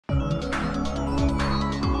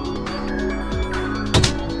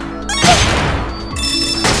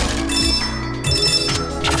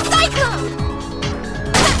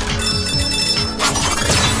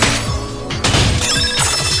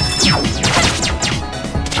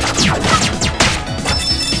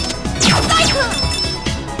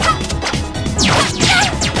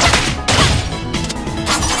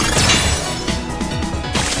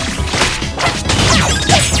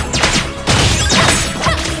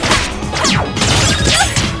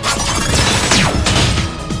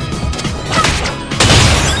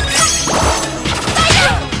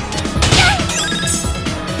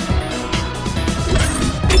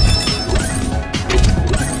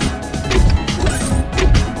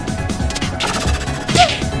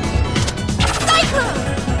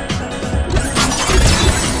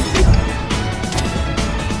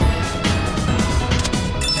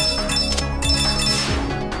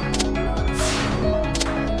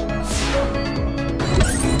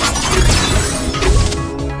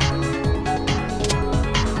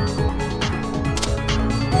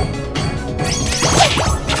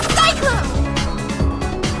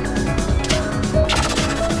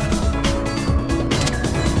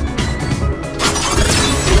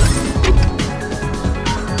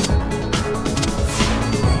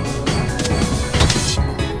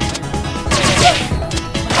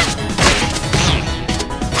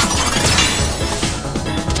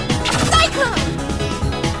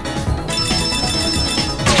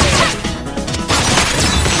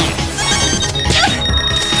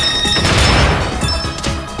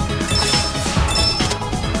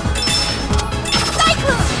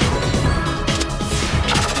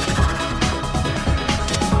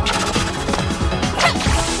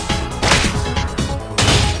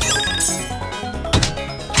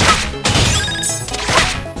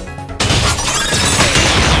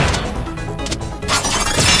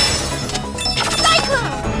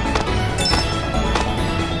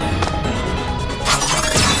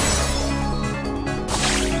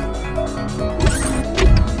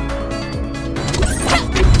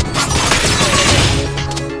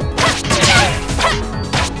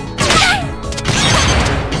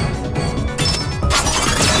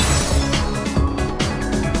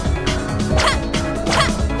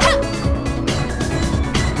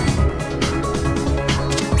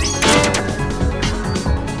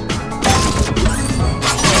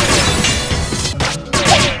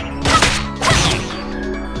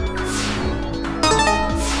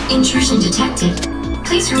Intrusion detected.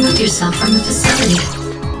 Please remove yourself from the facility.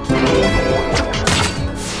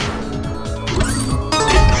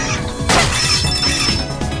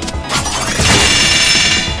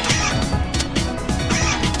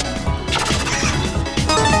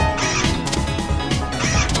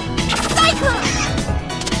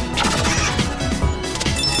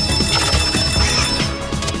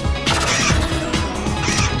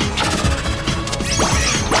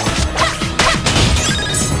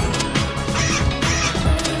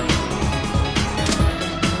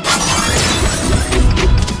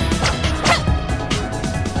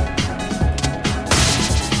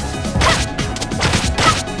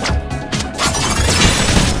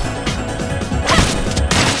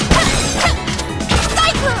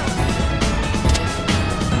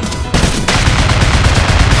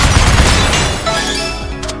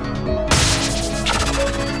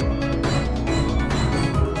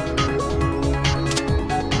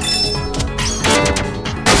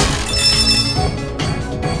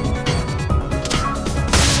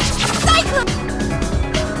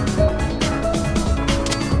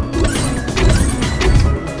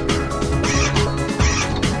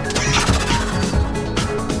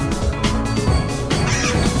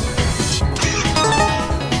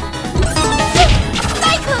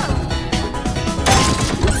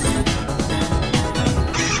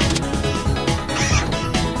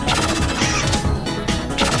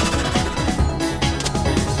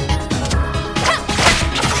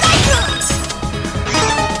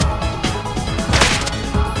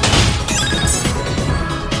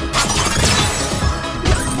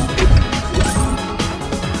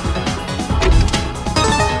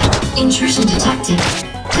 Intrusion detected.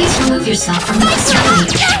 Please remove yourself from the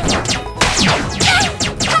facility.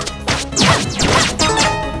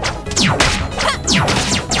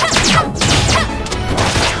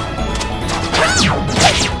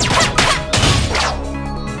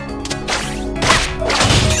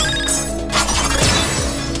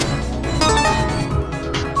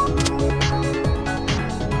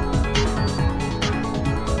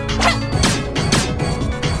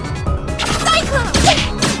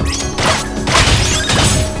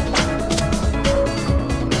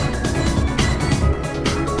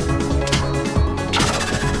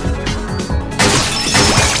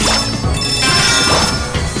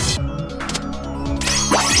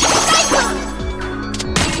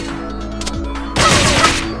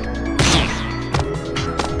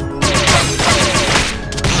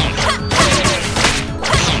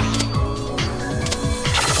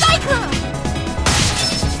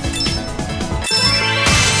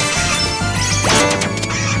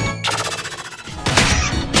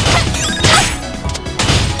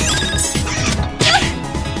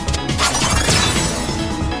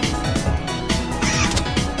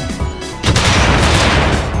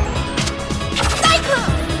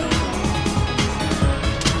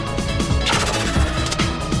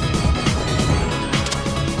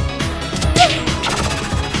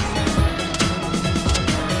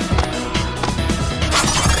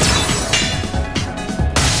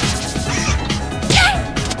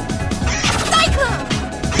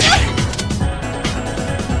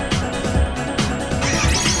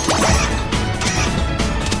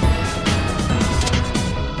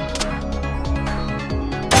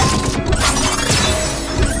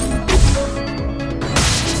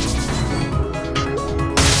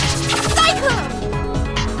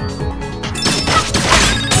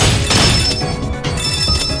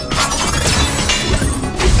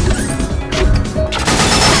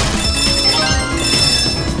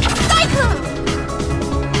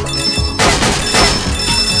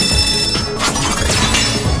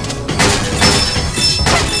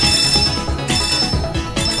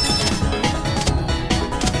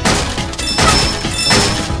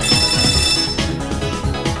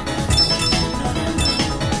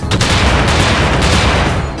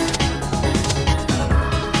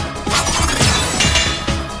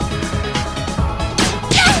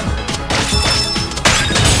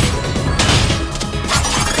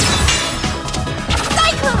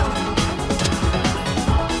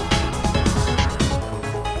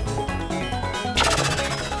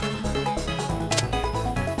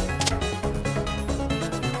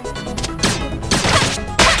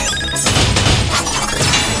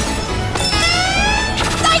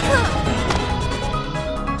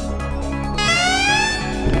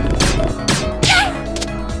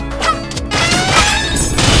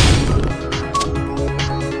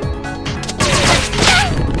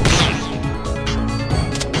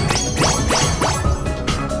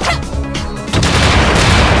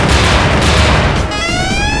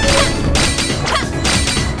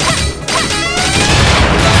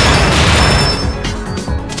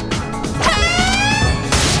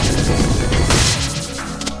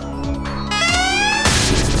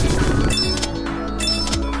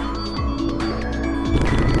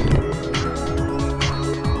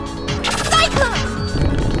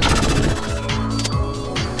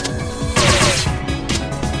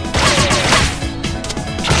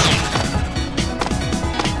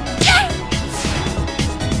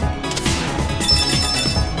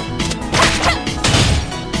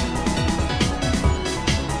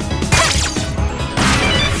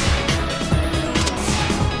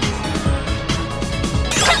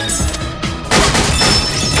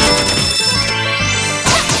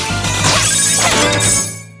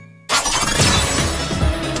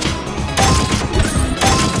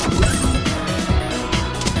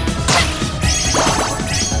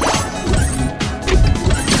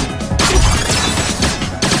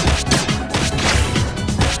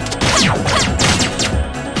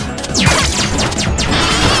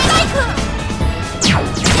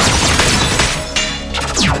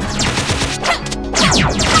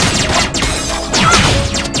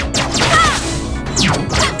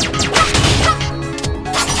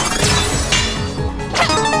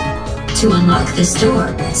 unlock this door,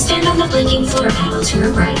 stand on the blinking floor panel to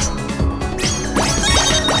your right.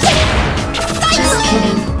 Just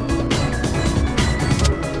kidding.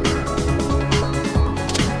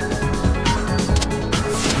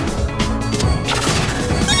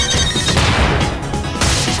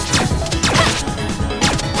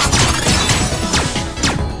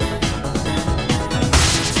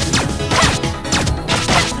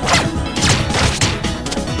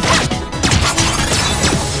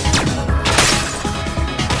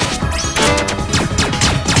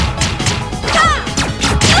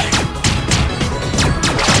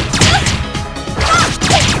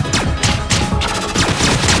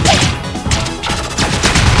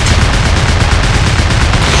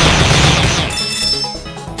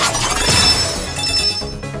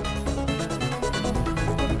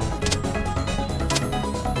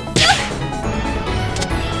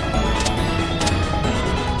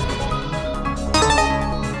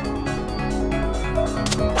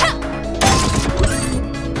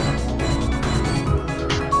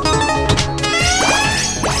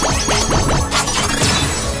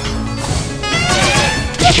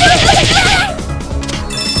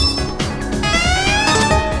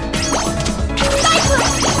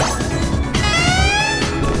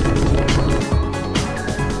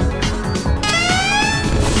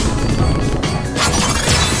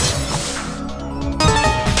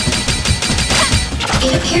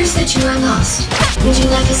 It appears that you are lost. Would you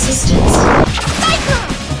like assistance?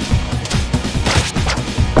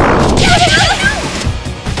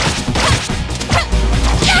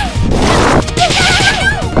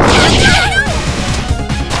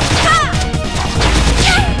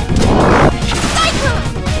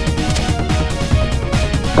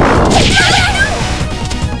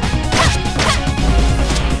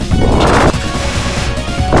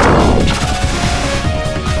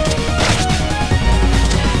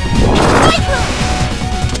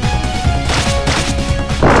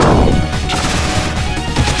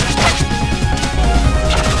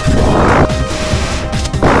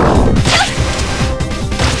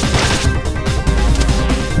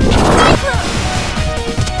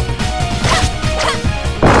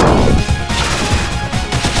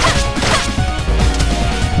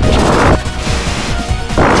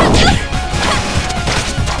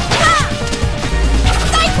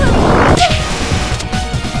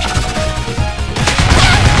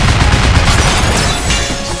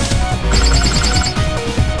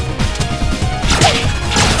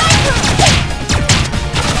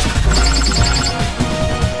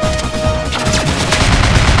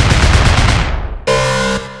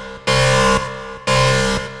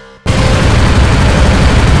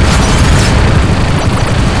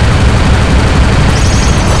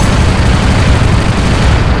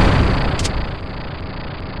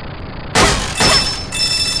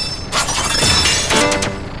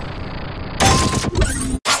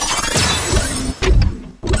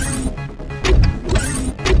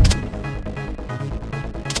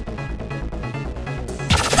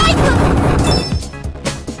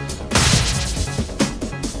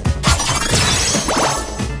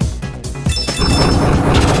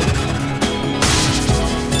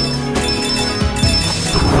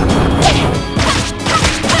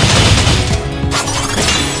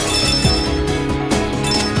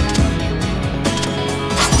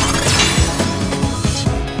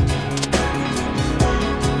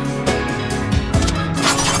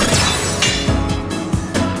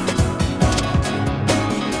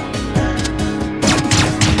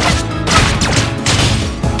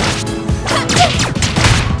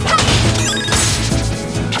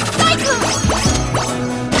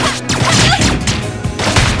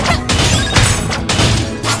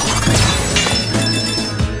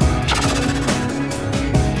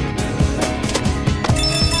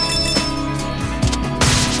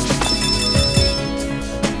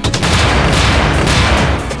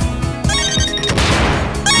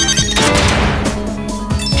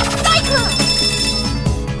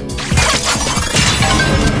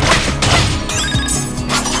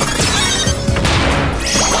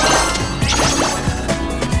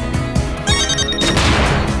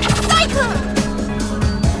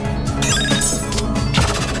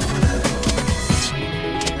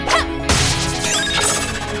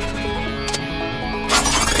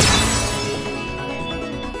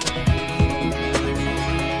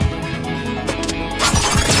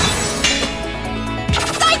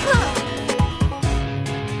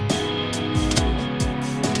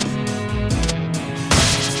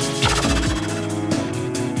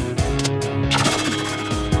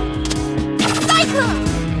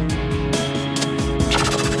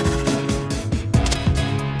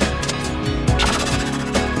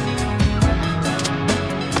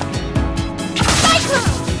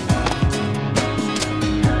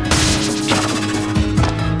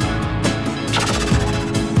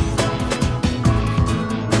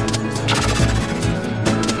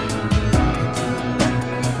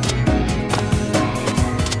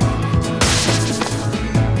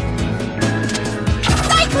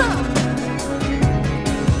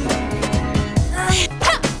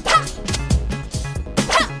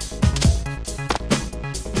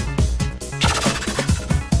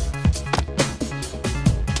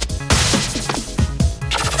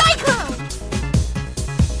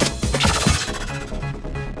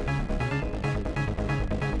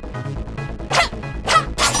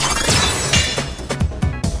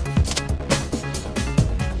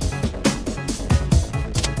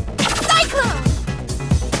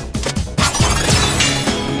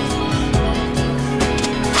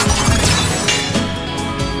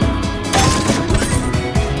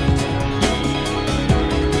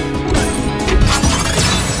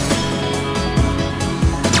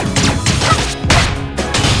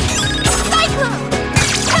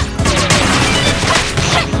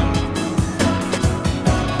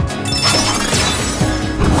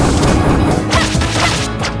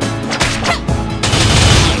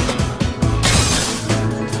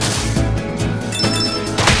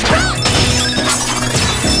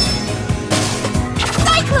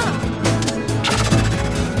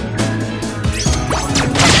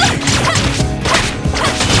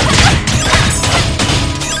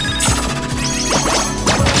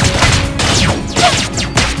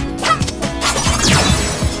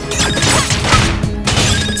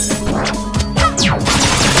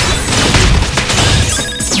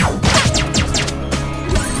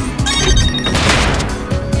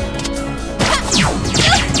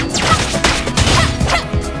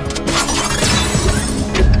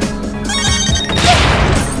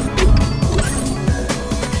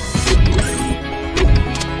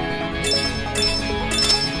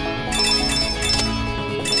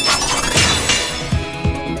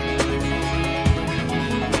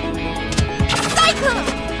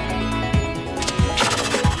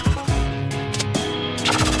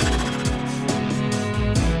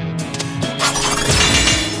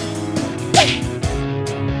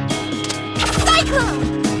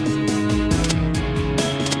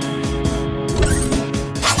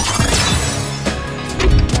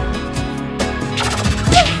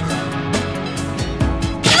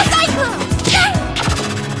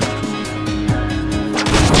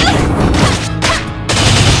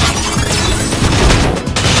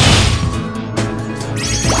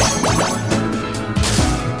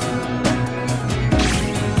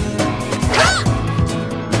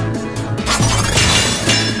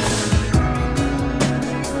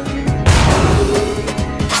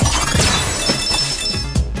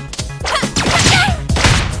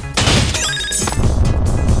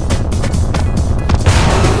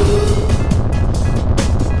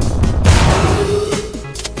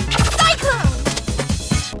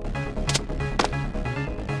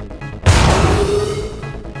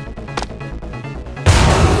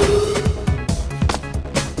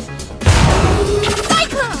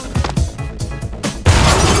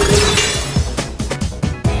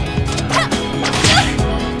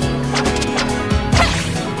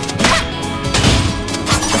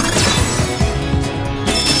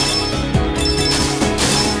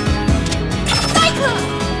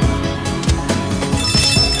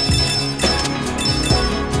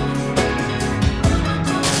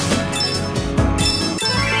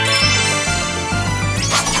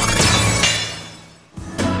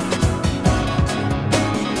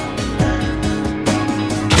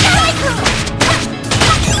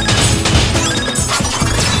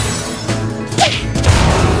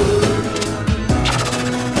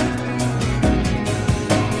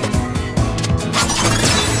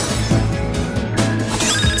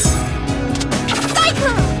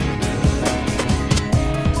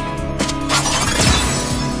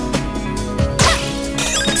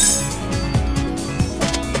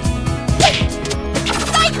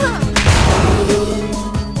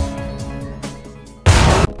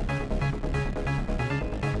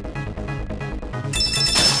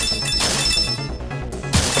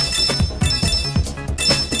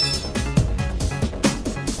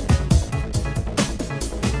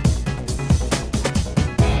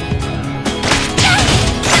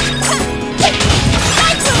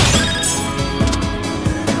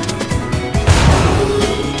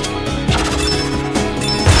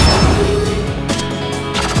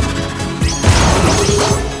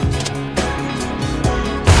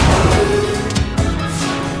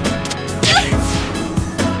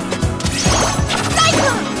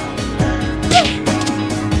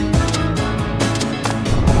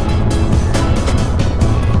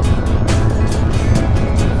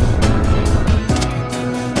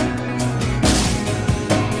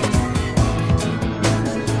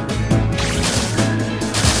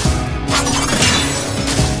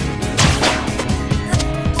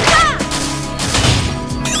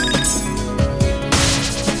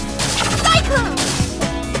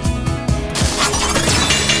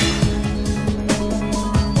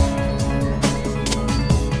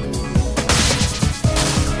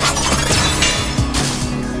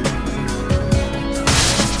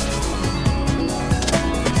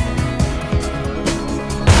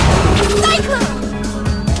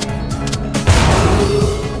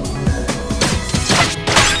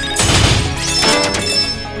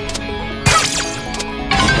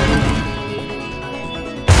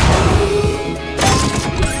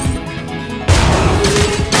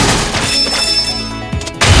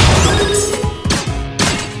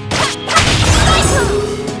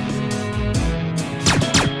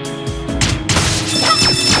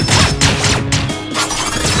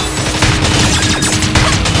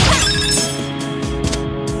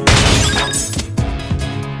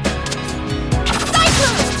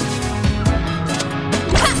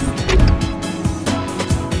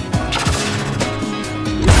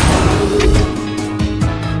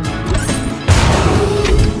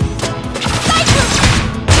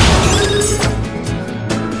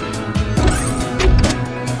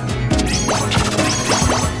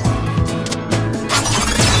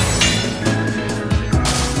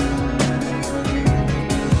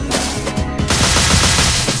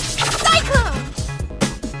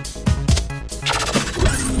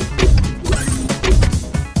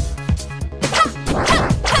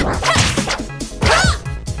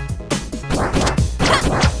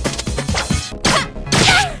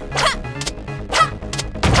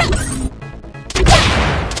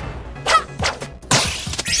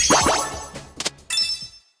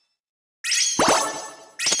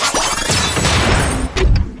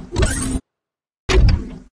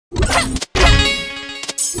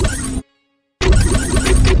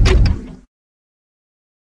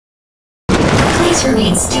 Please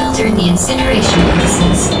remain still during the incineration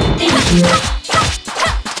process. Thank you.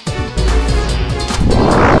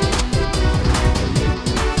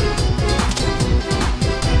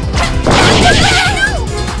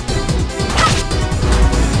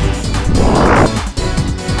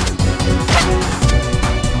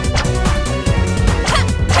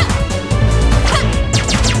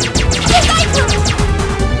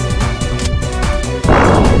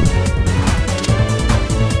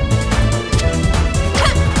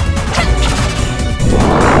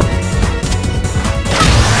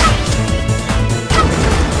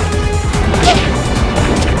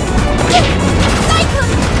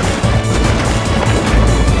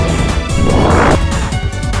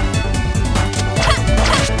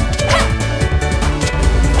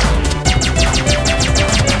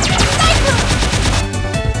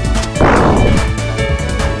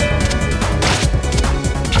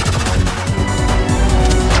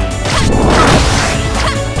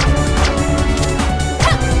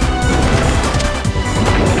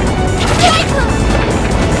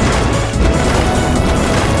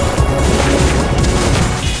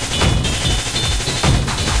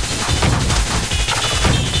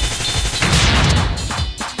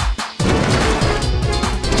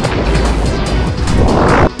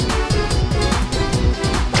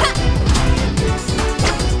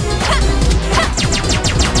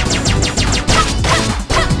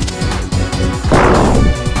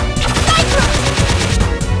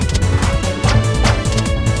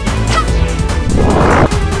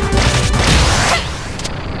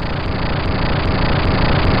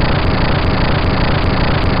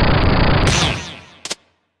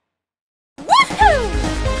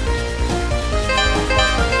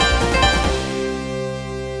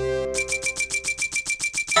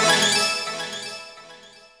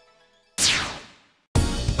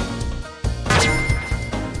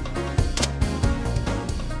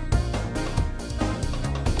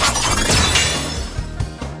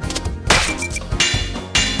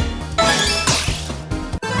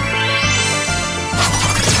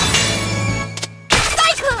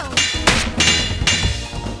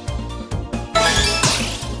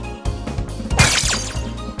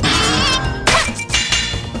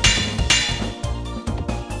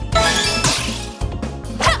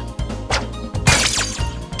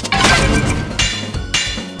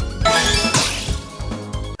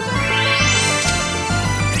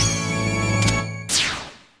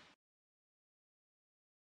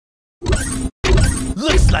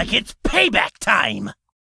 Looks like it's payback time!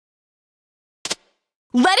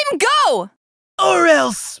 Let him go! Or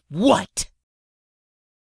else what?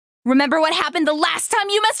 Remember what happened the last time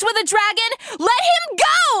you messed with a dragon? Let him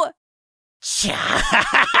go!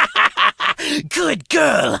 Good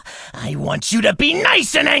girl! I want you to be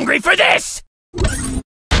nice and angry for this!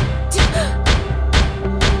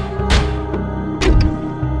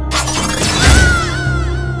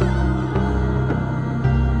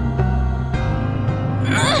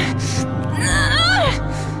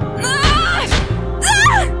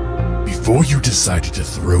 Before you decided to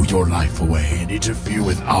throw your life away and interfere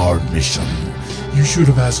with our mission, you should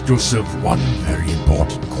have asked yourself one very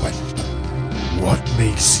important question. What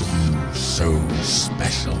makes you so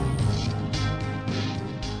special?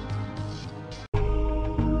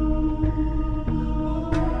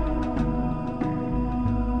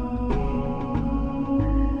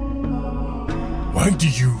 Why do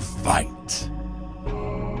you fight?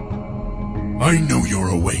 I know you're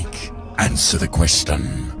awake. Answer the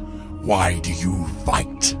question. Why do you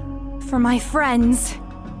fight? For my friends.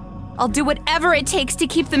 I'll do whatever it takes to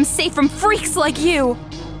keep them safe from freaks like you.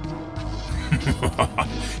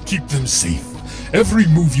 Keep them safe. Every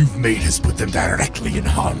move you've made has put them directly in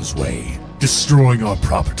harm's way. Destroying our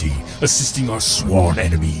property, assisting our sworn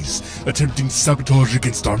enemies, attempting sabotage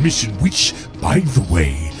against our mission, which, by the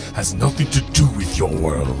way, has nothing to do with your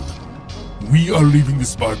world. We are leaving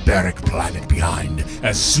this barbaric planet behind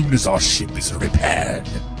as soon as our ship is repaired.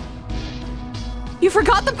 You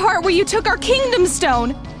forgot the part where you took our kingdom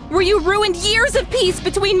stone, where you ruined years of peace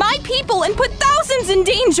between my people and put thousands in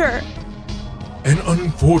danger. An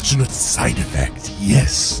unfortunate side effect,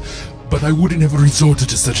 yes, but I wouldn't have resorted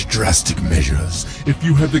to such drastic measures if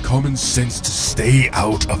you had the common sense to stay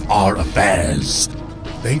out of our affairs.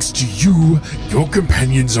 Thanks to you, your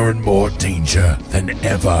companions are in more danger than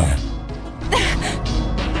ever.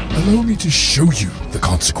 Allow me to show you the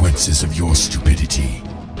consequences of your stupidity.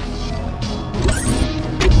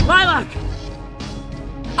 Lilac!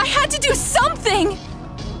 I had to do something!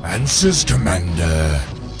 Answers, Commander.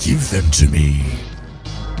 Give them to me.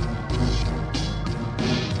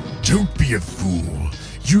 Don't be a fool.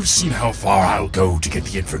 You've seen how far I'll go to get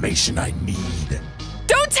the information I need.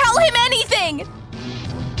 Don't tell him anything!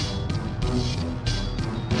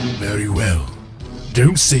 Very well.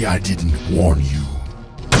 Don't say I didn't warn you.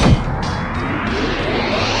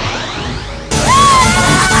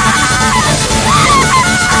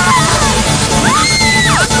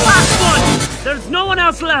 There's no one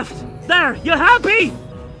else left! There, you happy?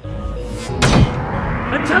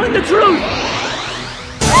 I'm telling the truth!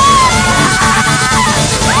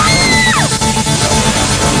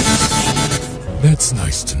 That's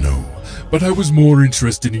nice to know, but I was more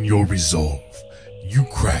interested in your resolve. You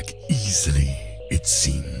crack easily, it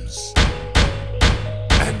seems.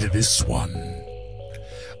 And this one.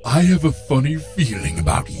 I have a funny feeling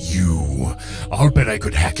about you. I'll bet I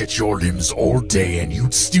could hack at your limbs all day and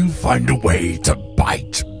you'd still find a way to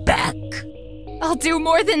bite back. I'll do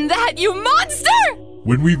more than that, you monster!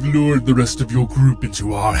 When we've lured the rest of your group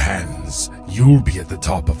into our hands, you'll be at the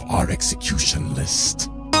top of our execution list.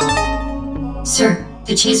 Sir,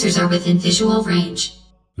 the chasers are within visual range.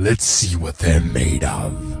 Let's see what they're made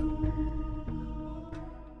of.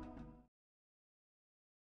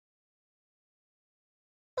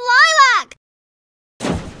 Lilac!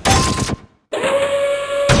 I'm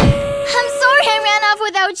sorry I ran off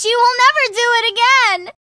without you. I'll never do it again.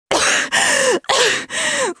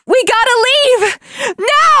 We gotta leave!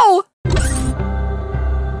 Now!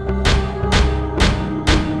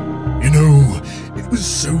 You know, it was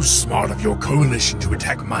so smart of your coalition to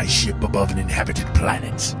attack my ship above an inhabited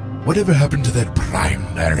planet. Whatever happened to that prime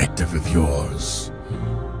directive of yours?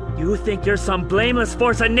 You think you're some blameless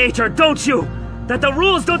force of nature, don't you? That the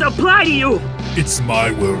rules don't apply to you! It's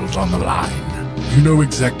my world on the line. You know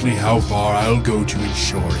exactly how far I'll go to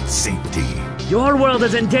ensure its safety. Your world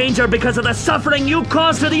is in danger because of the suffering you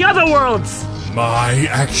caused to the other worlds! My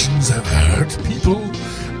actions have hurt people?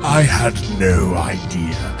 I had no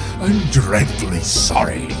idea. I'm dreadfully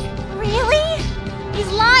sorry. Really? He's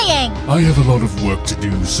lying. I have a lot of work to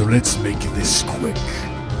do, so let's make this quick.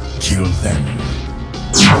 Kill them.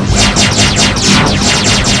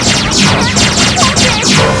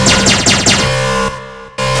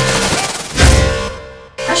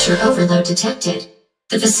 Pressure overload detected.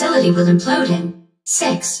 The facility will implode in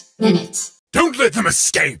 6 minutes. Don't let them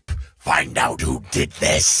escape! Find out who did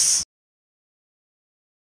this!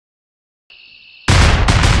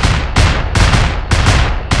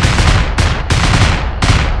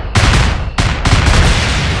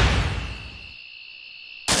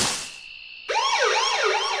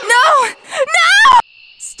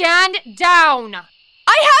 Stand down!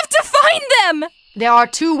 I have to find them! There are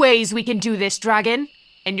 2 ways we can do this, Dragon,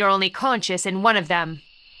 and you're only conscious in one of them.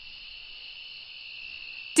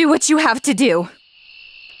 Do what you have to do.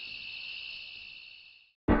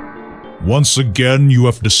 Once again, you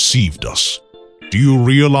have deceived us. Do you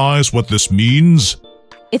realize what this means?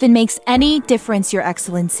 If it makes any difference, Your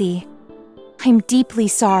Excellency, I'm deeply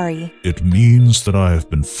sorry. It means that I have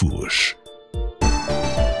been foolish.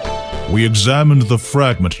 We examined the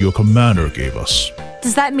fragment your commander gave us.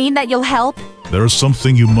 Does that mean that you'll help? There is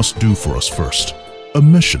something you must do for us first. A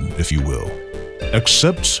mission, if you will.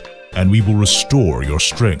 Accept, and we will restore your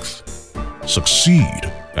strength.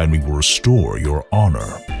 Succeed, and we will restore your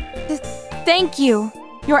honor. Thank you,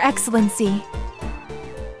 Your Excellency.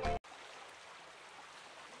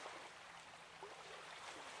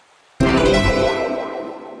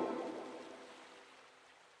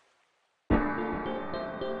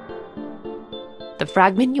 The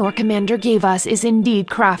fragment your commander gave us is indeed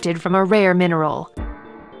crafted from a rare mineral.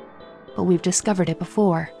 But we've discovered it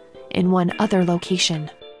before, in one other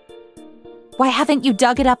location. Why haven't you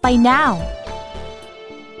dug it up by now?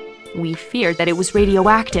 We feared that it was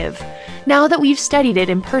radioactive. Now that we've studied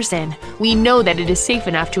it in person, we know that it is safe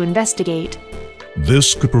enough to investigate.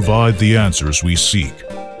 This could provide the answers we seek.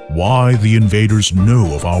 Why the invaders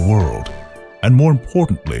know of our world. And more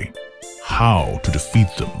importantly, how to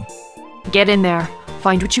defeat them. Get in there,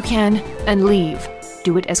 find what you can, and leave.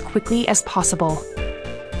 Do it as quickly as possible.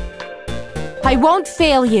 I won't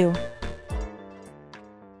fail you.